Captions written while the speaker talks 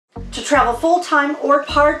travel full-time or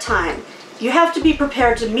part-time, you have to be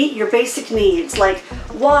prepared to meet your basic needs like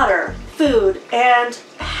water, food, and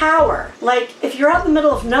power. Like if you're out in the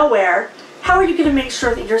middle of nowhere, how are you going to make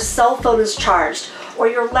sure that your cell phone is charged, or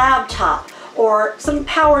your laptop, or some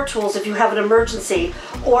power tools if you have an emergency,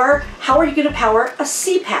 or how are you going to power a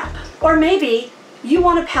CPAP? Or maybe you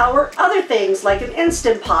want to power other things like an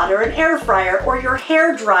Instant Pot or an air fryer or your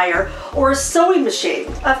hair dryer or a sewing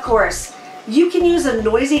machine. Of course, you can use a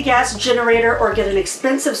noisy gas generator or get an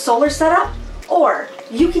expensive solar setup, or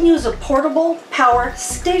you can use a portable power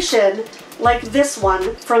station like this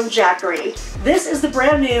one from Jackery. This is the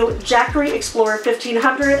brand new Jackery Explorer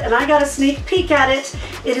 1500, and I got a sneak peek at it.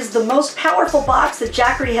 It is the most powerful box that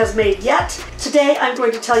Jackery has made yet. Today I'm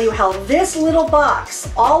going to tell you how this little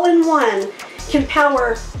box, all in one, can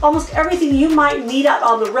power almost everything you might need out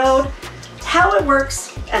on the road, how it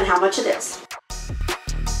works, and how much it is.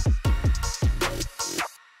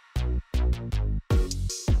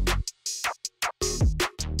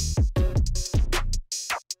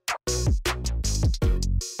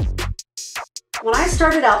 When I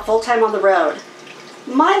started out full-time on the road,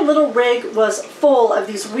 my little rig was full of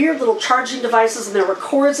these weird little charging devices, and there were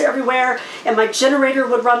cords everywhere, and my generator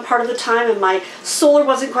would run part of the time, and my solar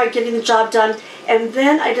wasn't quite getting the job done. And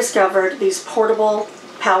then I discovered these portable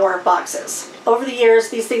power boxes. Over the years,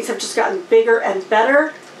 these things have just gotten bigger and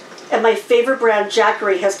better, and my favorite brand,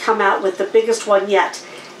 Jackery, has come out with the biggest one yet.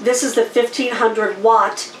 This is the 1500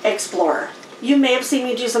 watt Explorer. You may have seen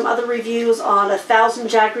me do some other reviews on 1000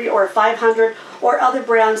 Jackery or 500 or other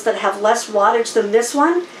brands that have less wattage than this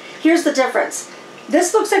one. Here's the difference.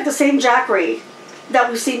 This looks like the same Jackery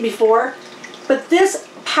that we've seen before, but this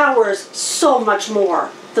powers so much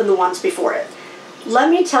more than the ones before it.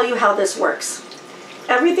 Let me tell you how this works.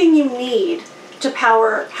 Everything you need to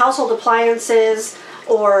power household appliances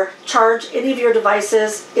or charge any of your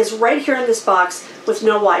devices is right here in this box with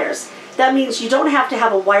no wires. That means you don't have to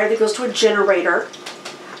have a wire that goes to a generator,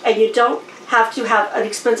 and you don't have to have an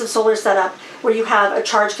expensive solar setup where you have a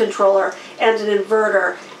charge controller and an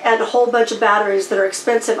inverter and a whole bunch of batteries that are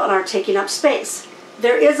expensive and are taking up space.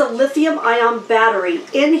 There is a lithium-ion battery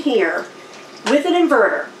in here with an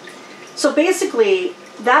inverter. So basically,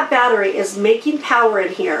 that battery is making power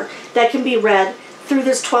in here that can be read through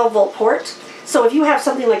this 12-volt port. So if you have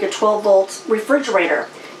something like a 12-volt refrigerator,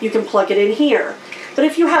 you can plug it in here. But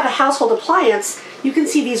if you have a household appliance, you can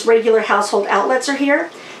see these regular household outlets are here.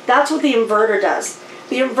 That's what the inverter does.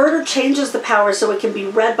 The inverter changes the power so it can be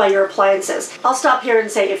read by your appliances. I'll stop here and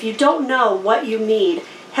say, if you don't know what you need,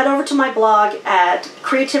 head over to my blog at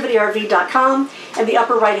creativityrv.com. In the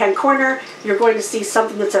upper right-hand corner, you're going to see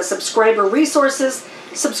something that says subscriber resources.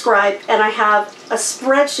 Subscribe, and I have a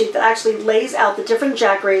spreadsheet that actually lays out the different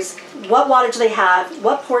Jackerys, what wattage they have,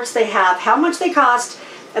 what ports they have, how much they cost,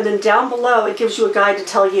 and then down below it gives you a guide to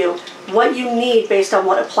tell you what you need based on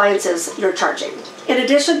what appliances you're charging. In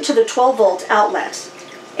addition to the 12-volt outlet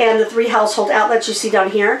and the 3 household outlets you see down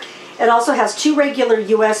here, it also has 2 regular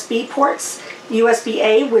USB ports.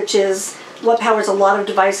 USB-A, which is what powers a lot of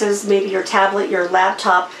devices, maybe your tablet, your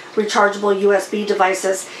laptop, rechargeable USB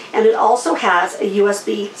devices, and it also has a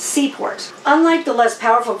USB-C port. Unlike the less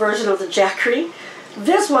powerful version of the Jackery,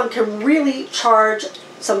 this one can really charge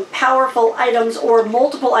some powerful items or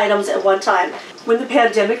multiple items at one time. When the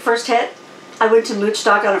pandemic first hit, I went to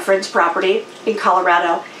Boondock on a friend's property in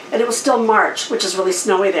Colorado, and it was still March, which is really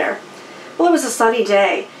snowy there. Well, it was a sunny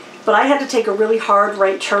day, but I had to take a really hard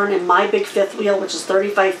right turn in my big fifth wheel, which is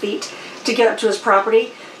 35 feet, to get up to his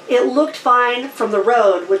property. It looked fine from the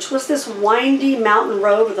road, which was this windy mountain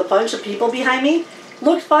road with a bunch of people behind me.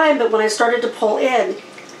 Looked fine, but when I started to pull in,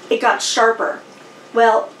 it got sharper.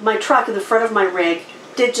 Well, my truck in the front of my rig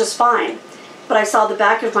did just fine, but I saw the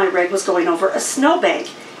back of my rig was going over a snowbank,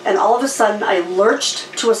 and all of a sudden I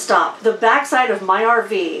lurched to a stop. The backside of my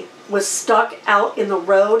RV was stuck out in the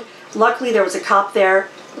road. Luckily there was a cop there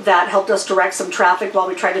that helped us direct some traffic while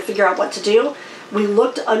we tried to figure out what to do. We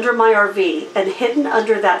looked under my RV, and hidden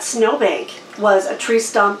under that snowbank was a tree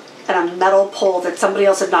stump and a metal pole that somebody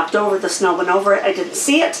else had knocked over. The snow went over it. I didn't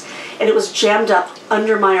see it, and it was jammed up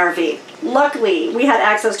under my RV. Luckily, we had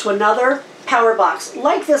access to another power box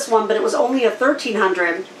like this one, but it was only a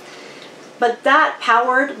 1300. But that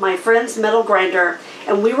powered my friend's metal grinder,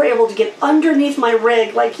 and we were able to get underneath my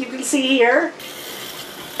rig, like you can see here,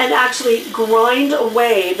 and actually grind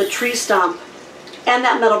away the tree stump and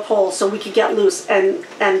that metal pole so we could get loose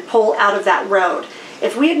and pull out of that road.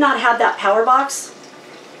 If we had not had that power box,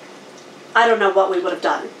 I don't know what we would have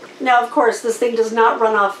done. Now, of course, this thing does not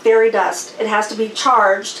run off fairy dust. It has to be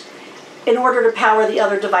charged in order to power the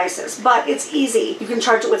other devices. But it's easy. You can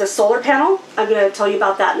charge it with a solar panel. I'm going to tell you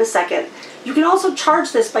about that in a second. You can also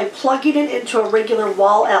charge this by plugging it into a regular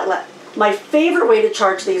wall outlet. My favorite way to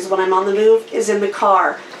charge these when I'm on the move is in the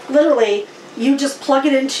car. Literally, you just plug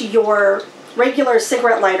it into your regular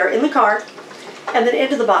cigarette lighter in the car and then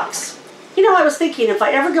into the box. You know, I was thinking if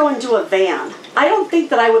I ever go into a van, I don't think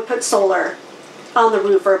that I would put solar on the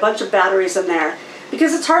roof or a bunch of batteries in there,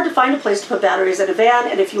 because it's hard to find a place to put batteries in a van,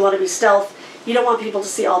 and if you want to be stealth, you don't want people to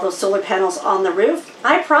see all those solar panels on the roof.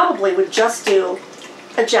 I probably would just do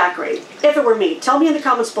a Jackery if it were me. Tell me in the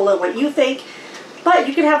comments below what you think, but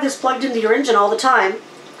you can have this plugged into your engine all the time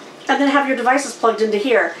and then have your devices plugged into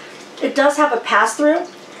here. It does have a pass-through,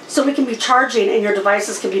 so it can be charging and your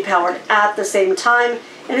devices can be powered at the same time,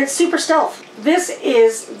 and it's super stealth. This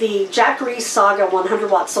is the Jackery Saga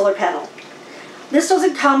 100 watt solar panel. This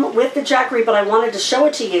doesn't come with the Jackery, but I wanted to show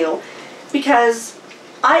it to you because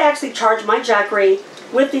I actually charge my Jackery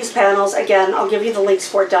with these panels. Again, I'll give you the links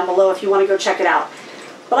for it down below if you want to go check it out.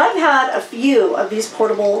 But I've had a few of these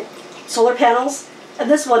portable solar panels,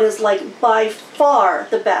 and this one is like by far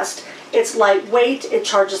the best. It's lightweight, it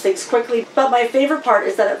charges things quickly, but my favorite part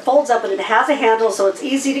is that it folds up and it has a handle so it's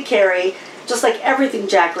easy to carry, just like everything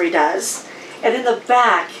Jackery does. And in the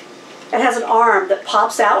back, it has an arm that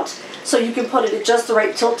pops out, so you can put it at just the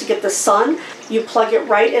right tilt to get the sun. You plug it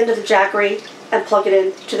right into the Jackery and plug it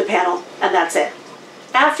into the panel, and that's it.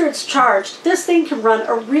 After it's charged, this thing can run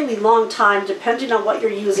a really long time depending on what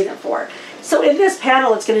you're using it for. So in this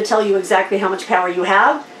panel, it's going to tell you exactly how much power you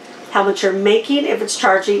have, how much you're making if it's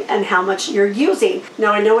charging, and how much you're using.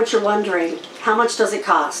 Now I know what you're wondering. How much does it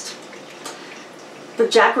cost? The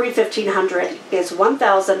Jackery 1500 is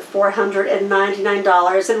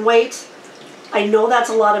 $1,499, and wait, I know that's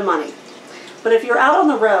a lot of money. But if you're out on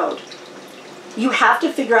the road, you have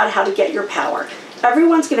to figure out how to get your power.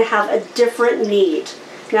 Everyone's going to have a different need.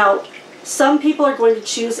 Now, some people are going to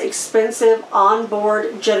choose expensive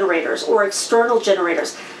onboard generators or external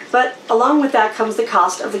generators, but along with that comes the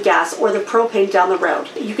cost of the gas or the propane down the road.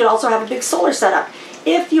 You can also have a big solar setup.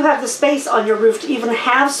 If you have the space on your roof to even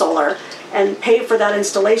have solar and pay for that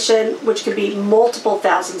installation, which could be multiple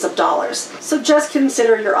thousands of dollars. So just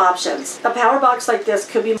consider your options. A power box like this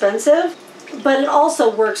could be expensive, but it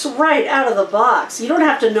also works right out of the box. You don't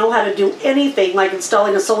have to know how to do anything like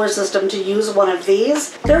installing a solar system to use one of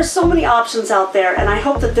these. There are so many options out there, and I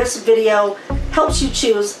hope that this video helps you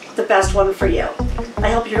choose the best one for you.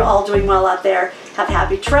 I hope you're all doing well out there. Have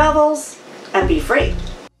happy travels and be free.